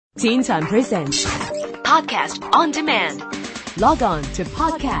Teen Time presents Podcast on Demand. Log on to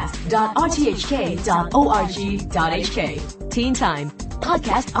podcast.rthk.org.hk. Teen Time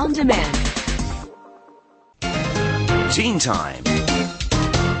Podcast on Demand. Teen Time.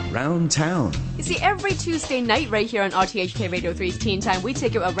 Round Town. You see, every Tuesday night right here on RTHK Radio 3's Teen Time, we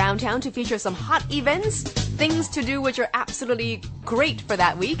take you around town to feature some hot events, things to do which are absolutely great for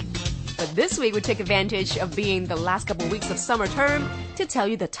that week. But this week, we take advantage of being the last couple of weeks of summer term to tell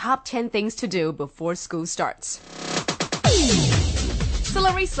you the top 10 things to do before school starts. So,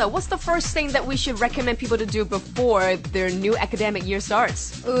 Larissa, what's the first thing that we should recommend people to do before their new academic year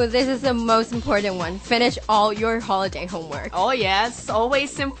starts? Ooh, this is the most important one. Finish all your holiday homework. Oh, yes,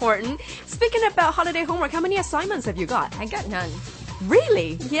 always important. Speaking about holiday homework, how many assignments have you got? I got none.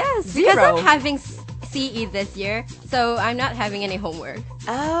 Really? Yes, Zero. because I'm having CE this year, so I'm not having any homework.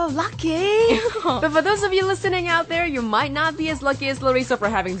 Oh, lucky. But for those of you listening out there, you might not be as lucky as Larissa for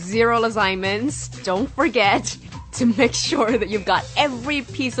having 0 assignments. Don't forget to make sure that you've got every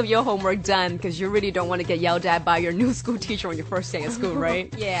piece of your homework done, because you really don't want to get yelled at by your new school teacher on your first day of school,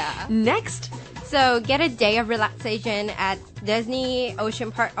 right? Yeah. Next. So get a day of relaxation at Disney, Ocean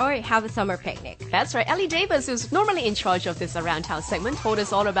Park, or have a summer picnic. That's right. Ellie Davis, who's normally in charge of this Around Town segment, told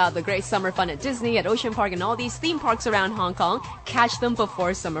us all about the great summer fun at Disney, at Ocean Park, and all these theme parks around Hong Kong. Catch them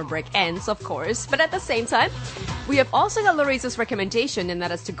before summer break ends, of course. But at the same time, we have also got Larissa's recommendation, and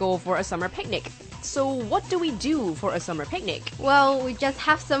that is to go for a summer picnic. So what do we do for a summer picnic? Well, we just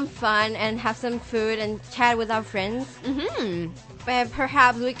have some fun and have some food and chat with our friends. Mm-hmm. But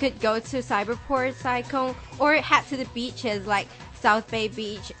perhaps we could go to Cyberport, Sai-Kung, or head to the beaches like South Bay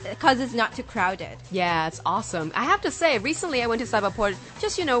Beach, because it's not too crowded. Yeah, it's awesome. I have to say, recently I went to Cyberport,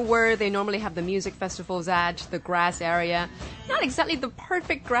 just, where they normally have the music festivals at, the grass area. Not exactly the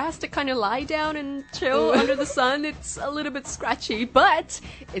perfect grass to kind of lie down and chill under the sun. It's a little bit scratchy, but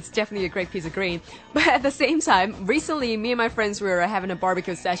it's definitely a great piece of green. But at the same time, recently, me and my friends were having a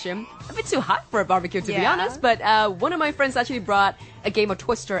barbecue session. A bit too hot for a barbecue, to be honest, but one of my friends actually brought a game of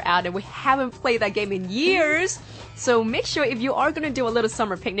Twister out, and we haven't played that game in years. So make sure if you are going to do a little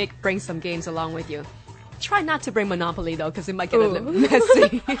summer picnic, bring some games along with you. Try not to bring Monopoly, though, because it might get a little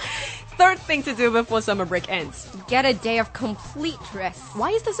messy. Third thing to do before summer break ends. Get a day of complete rest.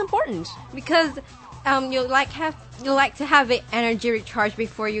 Why is this important? Because you like to have the energy recharge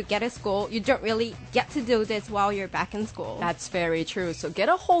before you get to school. You don't really get to do this while you're back in school. That's very true. So get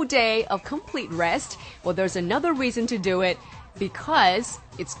a whole day of complete rest. Well, there's another reason to do it, because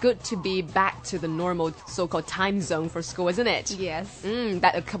it's good to be back to the normal so-called time zone for school, isn't it? Yes.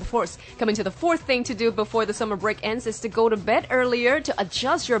 That, of course, coming to the fourth thing to do before the summer break ends is to go to bed earlier to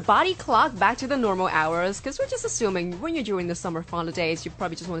adjust your body clock back to the normal hours, because we're just assuming when you're during the summer holidays, you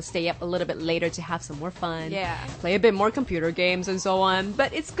probably just want to stay up a little bit later to have some more fun. Yeah. Play a bit more computer games and so on.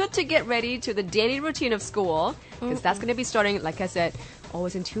 But it's good to get ready to the daily routine of school, because that's going to be starting, like I said,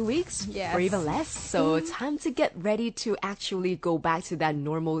 always in 2 weeks, yes, or even less. So it's time to get ready to actually go back to that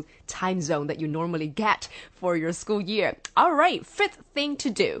normal time zone that you normally get for your school year. All right, fifth thing to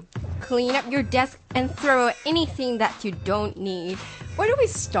do. Clean up your desk and throw out anything that you don't need. Where do we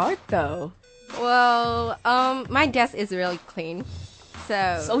start, though? Well, my desk is really clean.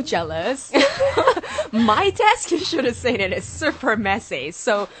 So jealous. My desk, you should have seen it, is super messy.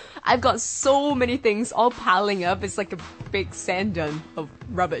 So I've got so many things all piling up. It's like a big sand dune of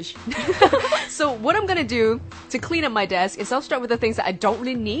rubbish. So what I'm gonna do to clean up my desk is I'll start with the things that I don't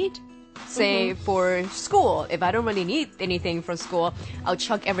really need. Say for school, if I don't really need anything for school, I'll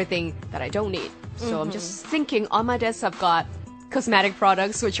chuck everything that I don't need. So I'm just thinking on my desk I've got cosmetic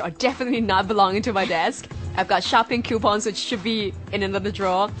products, which are definitely not belonging to my desk. I've got shopping coupons, which should be in another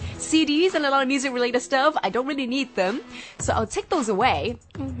drawer. CDs and a lot of music-related stuff, I don't really need them. So I'll take those away.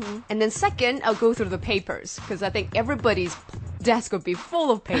 And then second, I'll go through the papers, because I think everybody's desk would be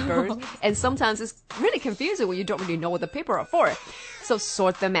full of papers. And sometimes it's really confusing when you don't really know what the paper are for. So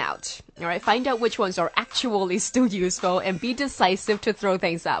sort them out. All right, find out which ones are actually still useful and be decisive to throw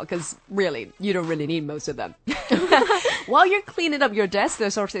things out, because really, you don't really need most of them. While you're cleaning up your desk,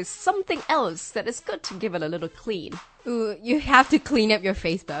 there's also something else that is good to give it a little clean. Ooh, you have to clean up your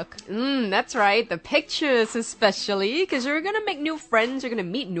Facebook. That's right. The pictures especially, because you're going to make new friends. You're going to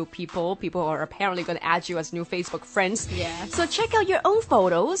meet new people. People are apparently going to add you as new Facebook friends. Yeah. So check out your own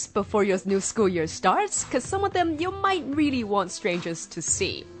photos before your new school year starts, because some of them you might really want strangers to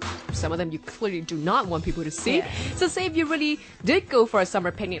see. Some of them you clearly do not want people to see. Yeah. So say if you really did go for a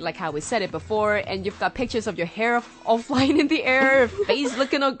summer picnic like how we said it before, and you've got pictures of your hair all flying in the air, face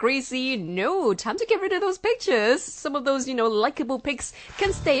looking all greasy, no, time to get rid of those pictures. Some of those, likable pics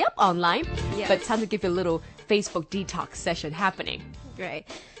can stay up online, Yes. but time to give you a little Facebook detox session happening. great.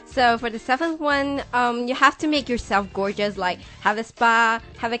 So for the 7th one, you have to make yourself gorgeous, like have a spa,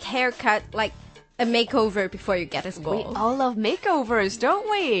 have a haircut, like a makeover before you get to school. We all love makeovers, don't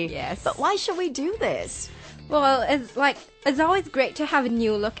we? Yes. But why should we do this? Well, it's always great to have a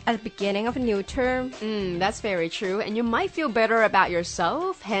new look at the beginning of a new term. That's very true. And you might feel better about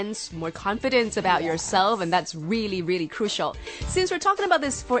yourself, hence more confidence about yourself, and that's really, really crucial. Since we're talking about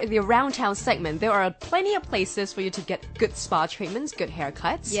this for the Around Town segment, there are plenty of places for you to get good spa treatments, good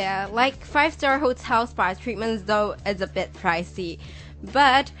haircuts. Yeah, like 5-star hotel spa treatments, though, is a bit pricey.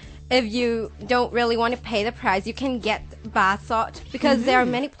 But if you don't really want to pay the price, you can get bath salt because there are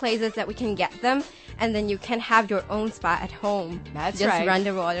many places that we can get them. And then you can have your own spa at home. That's Just right. run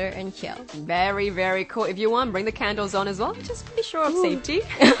the water and chill. Very, very cool. If you want, bring the candles on as well. Just be sure of safety.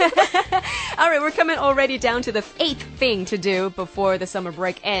 All right, we're coming already down to the 8th thing to do before the summer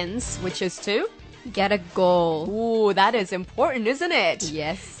break ends, which is to... Get a goal. Ooh, that is important, isn't it?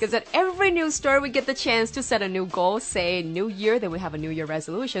 Yes. Because at every new start, we get the chance to set a new goal. Say new year, then we have a new year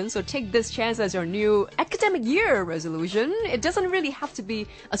resolution. So take this chance as your new academic year resolution. It doesn't really have to be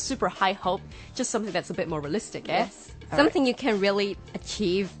a super high hope, just something that's a bit more realistic, eh? Yes. Something you can really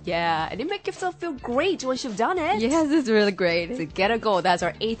achieve. Yeah, and it make yourself feel great once you've done it. Yes, it's really great. To get a goal, that's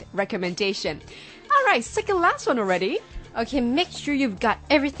our 8th recommendation. All right, second last one already. Okay, make sure you've got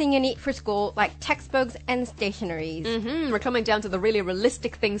everything you need for school, like textbooks and stationeries. We're coming down to the really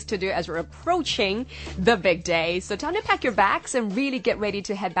realistic things to do as we're approaching the big day. So time to pack your bags and really get ready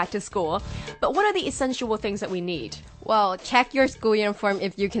to head back to school. But what are the essential things that we need? Well, check your school uniform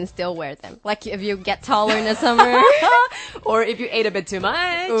if you can still wear them. Like if you get taller in the summer. Or if you ate a bit too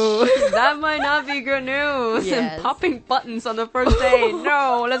much. Ooh. That might not be good news. Yes. And popping buttons on the first day.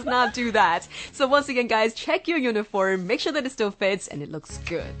 No, let's not do that. So once again, guys, check your uniform. Make sure that it still fits and it looks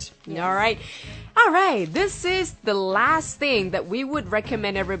good. All right. All right. This is the last thing that we would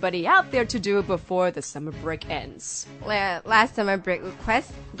recommend everybody out there to do before the summer break ends. Last summer break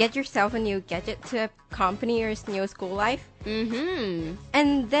request, get yourself a new gadget to accompany your new school life. And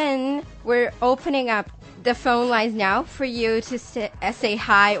then we're opening up the phone lines now for you to say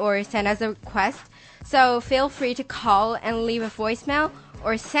hi or send us a request. So feel free to call and leave a voicemail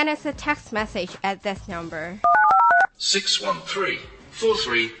or send us a text message at this number.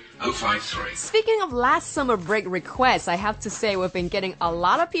 613-43053. Speaking of last summer break requests, I have to say we've been getting a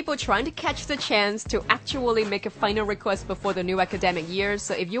lot of people trying to catch the chance to actually make a final request before the new academic year.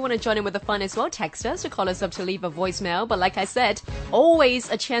 So if you want to join in with the fun as well, text us or call us up to leave a voicemail. But like I said, always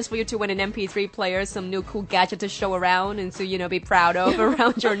a chance for you to win an MP3 player, some new cool gadget to show around and to, be proud of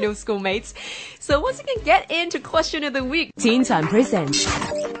around your new schoolmates. So once you can get into question of the week, Teen Time presents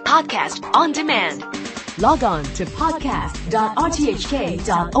Podcast on Demand. Log on to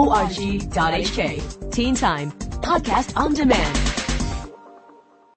podcast.rthk.org.hk. Teen Time, Podcast on Demand.